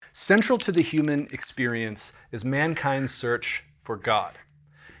Central to the human experience is mankind's search for God.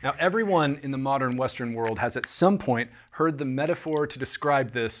 Now, everyone in the modern Western world has at some point heard the metaphor to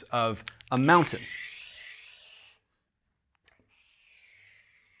describe this of a mountain.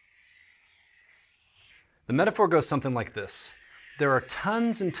 The metaphor goes something like this. There are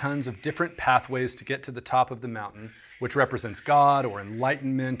tons and tons of different pathways to get to the top of the mountain, which represents God or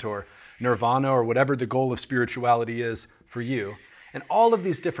enlightenment or nirvana or whatever the goal of spirituality is for you. And all of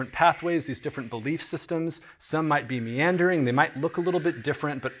these different pathways, these different belief systems, some might be meandering, they might look a little bit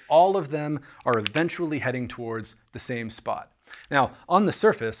different, but all of them are eventually heading towards the same spot. Now, on the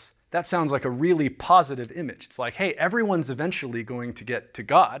surface, that sounds like a really positive image. It's like, hey, everyone's eventually going to get to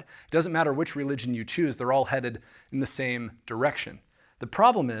God. It doesn't matter which religion you choose, they're all headed in the same direction. The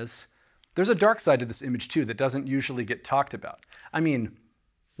problem is, there's a dark side to this image too that doesn't usually get talked about. I mean,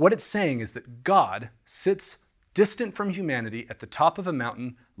 what it's saying is that God sits distant from humanity at the top of a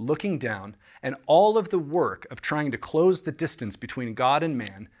mountain, looking down, and all of the work of trying to close the distance between God and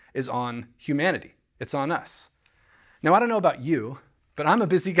man is on humanity. It's on us. Now, I don't know about you, but I'm a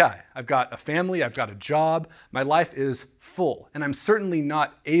busy guy. I've got a family, I've got a job, my life is full, and I'm certainly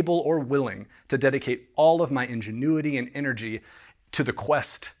not able or willing to dedicate all of my ingenuity and energy to the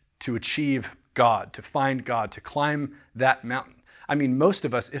quest to achieve God, to find God, to climb that mountain. I mean, most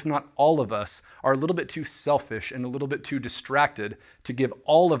of us, if not all of us, are a little bit too selfish and a little bit too distracted to give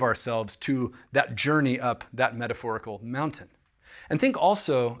all of ourselves to that journey up that metaphorical mountain. And think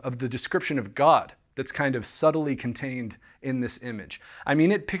also of the description of God that's kind of subtly contained in this image. I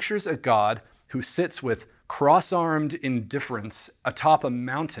mean, it pictures a God who sits with cross-armed indifference atop a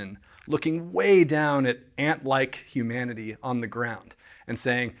mountain, looking way down at ant-like humanity on the ground and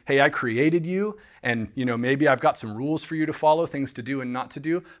saying, hey, I created you, and maybe I've got some rules for you to follow, things to do and not to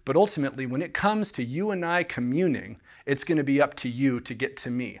do, but ultimately when it comes to you and I communing, it's going to be up to you to get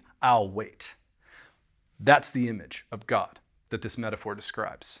to me. I'll wait. That's the image of God that this metaphor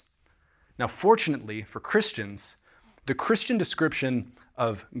describes. Now, fortunately for Christians, the Christian description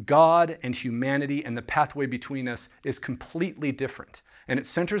of God and humanity and the pathway between us is completely different. And it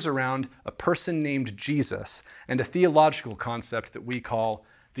centers around a person named Jesus and a theological concept that we call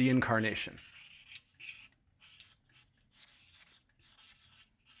the incarnation.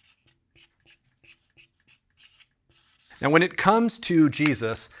 Now, when it comes to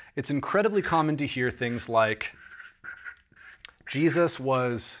Jesus, it's incredibly common to hear things like, Jesus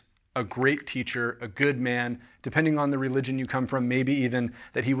was a great teacher, a good man, depending on the religion you come from, maybe even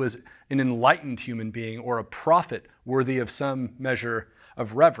that he was an enlightened human being or a prophet worthy of some measure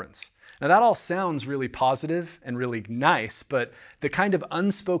of reverence. Now that all sounds really positive and really nice, but the kind of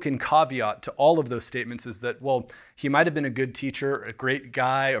unspoken caveat to all of those statements is that, well, he might have been a good teacher, a great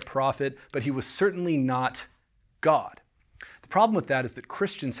guy, a prophet, but he was certainly not God. The problem with that is that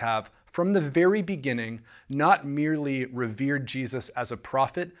Christians have, from the very beginning, not merely revered Jesus as a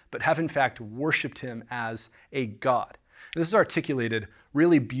prophet, but have in fact worshiped him as a God. This is articulated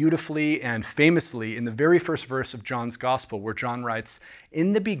really beautifully and famously in the very first verse of John's Gospel, where John writes,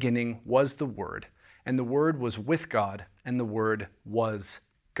 "In the beginning was the Word, and the Word was with God, and the Word was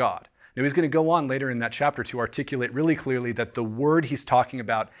God." Now he's going to go on later in that chapter to articulate really clearly that the Word he's talking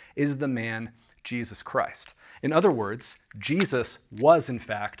about is the man, Jesus Christ. In other words, Jesus was in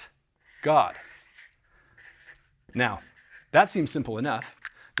fact God. Now, that seems simple enough.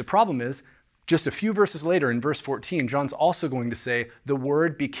 The problem is, just a few verses later in verse 14, John's also going to say, the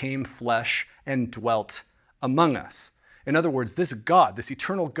Word became flesh and dwelt among us. In other words, this God, this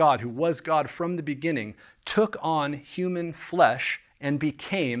eternal God who was God from the beginning, took on human flesh and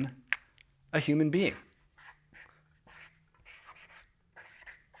became a human being.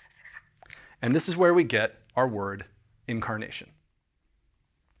 And this is where we get our word incarnation.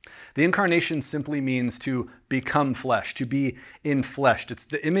 The incarnation simply means to become flesh, to be infleshed. It's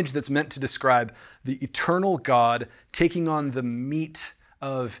the image that's meant to describe the eternal God taking on the meat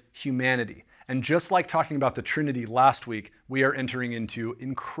of humanity. And just like talking about the Trinity last week, we are entering into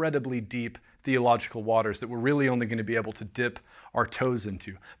incredibly deep theological waters that we're really only going to be able to dip our toes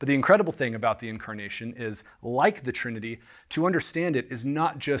into. But the incredible thing about the incarnation is, like the Trinity, to understand it is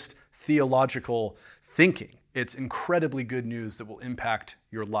not just theological thinking. It's incredibly good news that will impact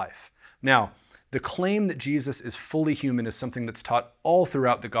your life. Now, the claim that Jesus is fully human is something that's taught all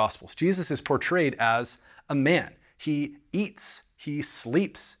throughout the Gospels. Jesus is portrayed as a man. He eats, he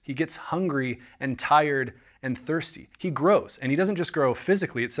sleeps, he gets hungry and tired and thirsty. He grows, and he doesn't just grow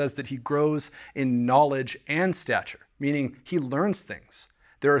physically. It says that he grows in knowledge and stature, meaning he learns things.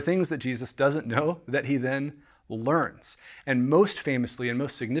 There are things that Jesus doesn't know that he then learns. And most famously and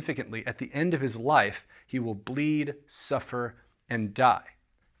most significantly, at the end of his life, he will bleed, suffer, and die.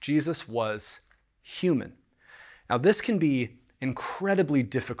 Jesus was human. Now, this can be incredibly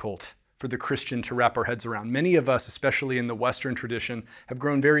difficult for the Christian to wrap our heads around. Many of us, especially in the Western tradition, have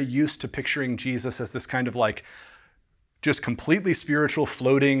grown very used to picturing Jesus as this kind of like just completely spiritual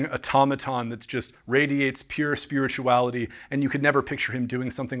floating automaton that just radiates pure spirituality, and you could never picture him doing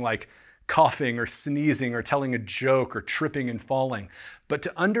something like coughing or sneezing or telling a joke or tripping and falling. But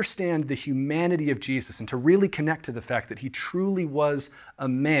to understand the humanity of Jesus and to really connect to the fact that he truly was a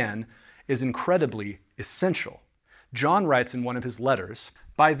man is incredibly essential. John writes in one of his letters,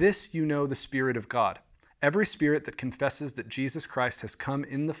 "By this you know the Spirit of God. Every spirit that confesses that Jesus Christ has come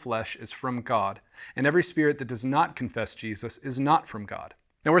in the flesh is from God, and every spirit that does not confess Jesus is not from God."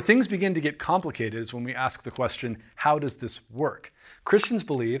 Now, where things begin to get complicated is when we ask the question, how does this work? Christians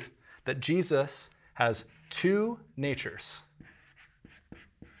believe that Jesus has two natures.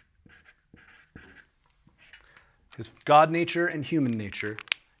 His God nature and human nature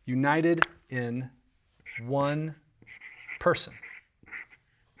united in one person.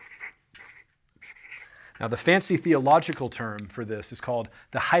 Now, the fancy theological term for this is called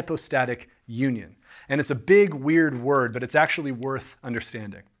the hypostatic union. And it's a big, weird word, but it's actually worth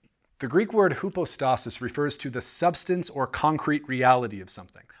understanding. The Greek word hypostasis refers to the substance or concrete reality of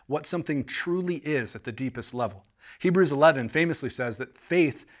something, what something truly is at the deepest level. Hebrews 11 famously says that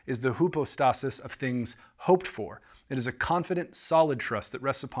faith is the hypostasis of things hoped for. It is a confident, solid trust that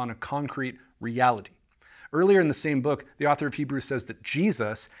rests upon a concrete reality. Earlier in the same book, the author of Hebrews says that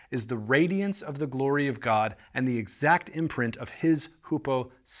Jesus is the radiance of the glory of God and the exact imprint of his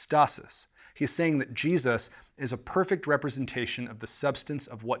hypostasis. He's saying that Jesus is a perfect representation of the substance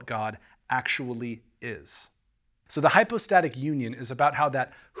of what God actually is. So the hypostatic union is about how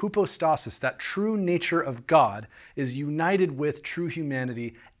that hypostasis, that true nature of God, is united with true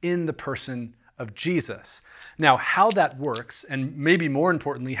humanity in the person of Jesus. Now, how that works, and maybe more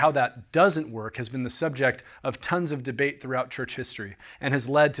importantly, how that doesn't work, has been the subject of tons of debate throughout church history and has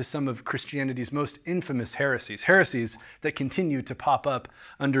led to some of Christianity's most infamous heresies that continue to pop up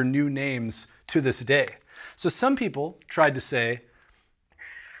under new names to this day. So some people tried to say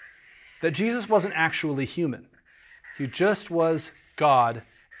that Jesus wasn't actually human. He just was God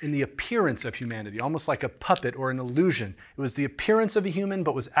in the appearance of humanity, almost like a puppet or an illusion. It was the appearance of a human,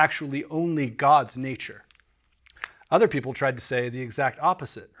 but was actually only God's nature. Other people tried to say the exact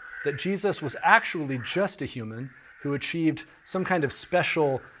opposite, that Jesus was actually just a human who achieved some kind of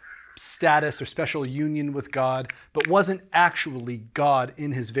special status or special union with God, but wasn't actually God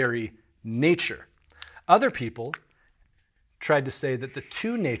in his very nature. Other people tried to say that the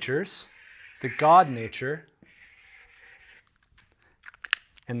two natures, the God nature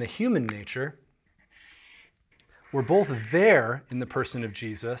and the human nature, were both there in the person of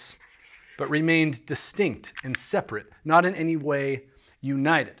Jesus, but remained distinct and separate, not in any way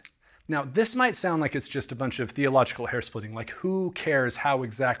united. Now, this might sound like it's just a bunch of theological hair splitting, like who cares how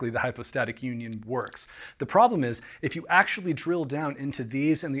exactly the hypostatic union works? The problem is, if you actually drill down into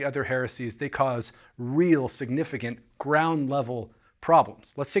these and the other heresies, they cause real significant ground level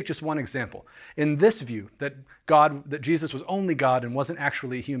problems. Let's take just one example. In this view, that Jesus was only God and wasn't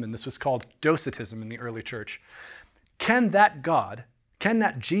actually a human, this was called Docetism in the early church. Can that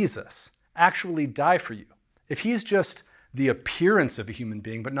Jesus actually die for you? If he's just the appearance of a human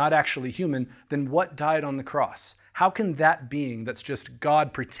being, but not actually human, then what died on the cross? How can that being that's just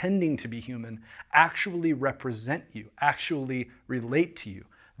God pretending to be human actually represent you, actually relate to you?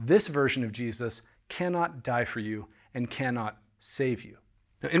 This version of Jesus cannot die for you and cannot save you.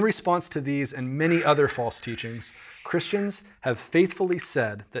 Now, in response to these and many other false teachings, Christians have faithfully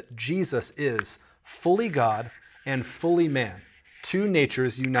said that Jesus is fully God and fully man, two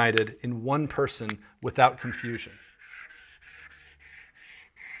natures united in one person without confusion.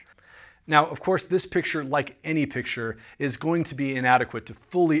 Now, of course, this picture, like any picture, is going to be inadequate to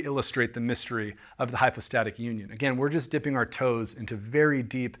fully illustrate the mystery of the hypostatic union. Again, we're just dipping our toes into very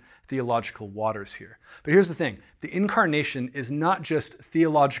deep theological waters here. But here's the thing. The incarnation is not just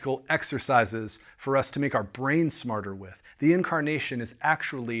theological exercises for us to make our brains smarter with. The incarnation is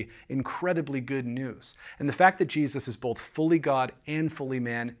actually incredibly good news. And the fact that Jesus is both fully God and fully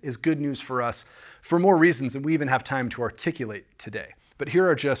man is good news for us for more reasons than we even have time to articulate today. But here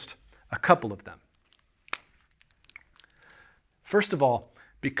are just a couple of them. First of all,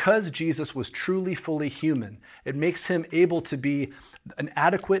 because Jesus was truly fully human, it makes him able to be an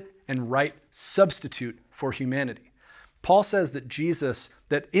adequate and right substitute for humanity. Paul says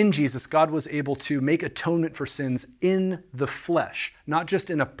that in Jesus, God was able to make atonement for sins in the flesh, not just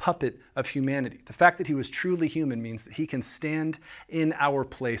in a puppet of humanity. The fact that he was truly human means that he can stand in our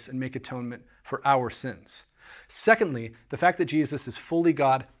place and make atonement for our sins. Secondly, the fact that Jesus is fully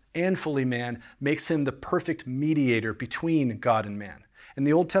God and fully man makes him the perfect mediator between God and man. In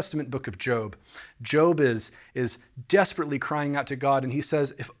the Old Testament book of Job, Job is desperately crying out to God, and he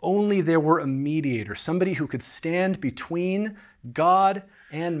says, if only there were a mediator, somebody who could stand between God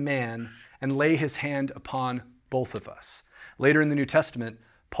and man and lay his hand upon both of us. Later in the New Testament,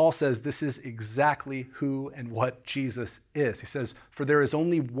 Paul says this is exactly who and what Jesus is. He says, for there is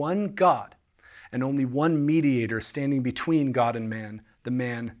only one God and only one mediator standing between God and man, the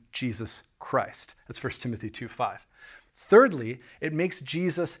man Jesus Christ. That's 1 Timothy 2:5. Thirdly, it makes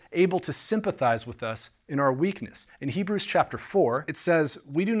Jesus able to sympathize with us in our weakness. In Hebrews chapter 4, it says,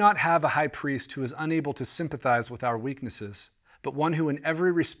 we do not have a high priest who is unable to sympathize with our weaknesses, but one who in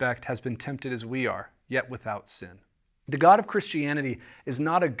every respect has been tempted as we are, yet without sin. The God of Christianity is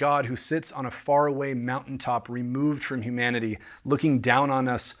not a God who sits on a faraway mountaintop removed from humanity, looking down on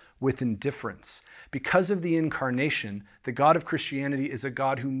us with indifference. Because of the incarnation, the God of Christianity is a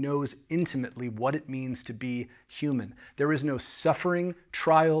God who knows intimately what it means to be human. There is no suffering,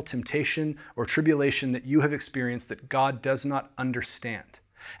 trial, temptation, or tribulation that you have experienced that God does not understand.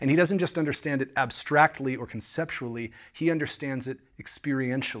 And he doesn't just understand it abstractly or conceptually, he understands it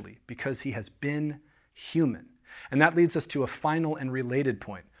experientially because he has been human. And that leads us to a final and related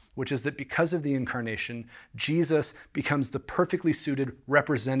point, which is that because of the incarnation, Jesus becomes the perfectly suited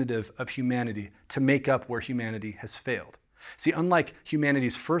representative of humanity to make up where humanity has failed. See, unlike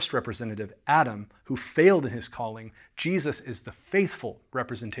humanity's first representative, Adam, who failed in his calling, Jesus is the faithful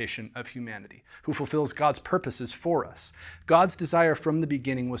representation of humanity, who fulfills God's purposes for us. God's desire from the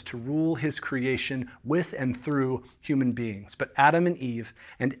beginning was to rule his creation with and through human beings. But Adam and Eve,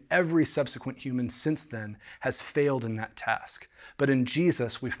 and every subsequent human since then, has failed in that task. But in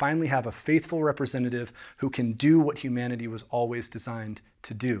Jesus, we finally have a faithful representative who can do what humanity was always designed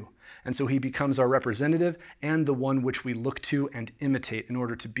to do. And so he becomes our representative and the one which we look to and imitate in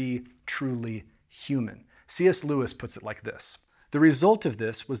order to be truly human. C.S. Lewis puts it like this: the result of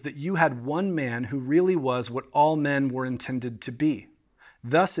this was that you had one man who really was what all men were intended to be.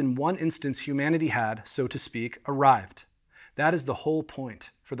 Thus, in one instance, humanity had, so to speak, arrived. That is the whole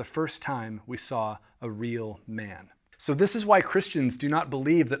point. For the first time, we saw a real man. So this is why Christians do not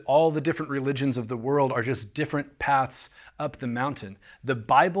believe that all the different religions of the world are just different paths up the mountain. The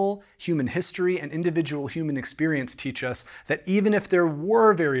Bible, human history, and individual human experience teach us that even if there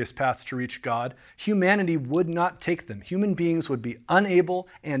were various paths to reach God, humanity would not take them. Human beings would be unable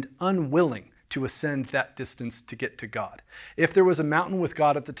and unwilling to ascend that distance to get to God. If there was a mountain with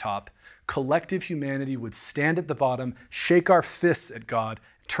God at the top, collective humanity would stand at the bottom, shake our fists at God,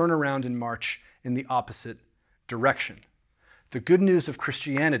 turn around and march in the opposite direction. The good news of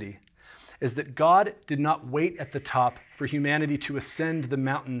Christianity is that God did not wait at the top for humanity to ascend the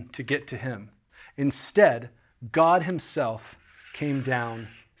mountain to get to him. Instead, God himself came down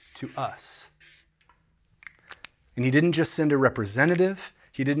to us. And he didn't just send a representative,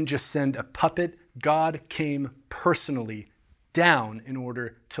 he didn't just send a puppet. God came personally down in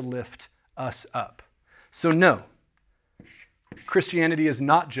order to lift us up. So no, Christianity is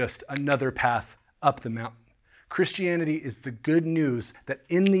not just another path up the mountain. Christianity is the good news that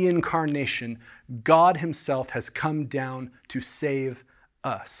in the incarnation, God himself has come down to save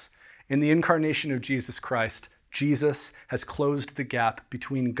us. In the incarnation of Jesus Christ, Jesus has closed the gap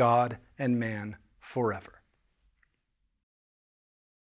between God and man forever.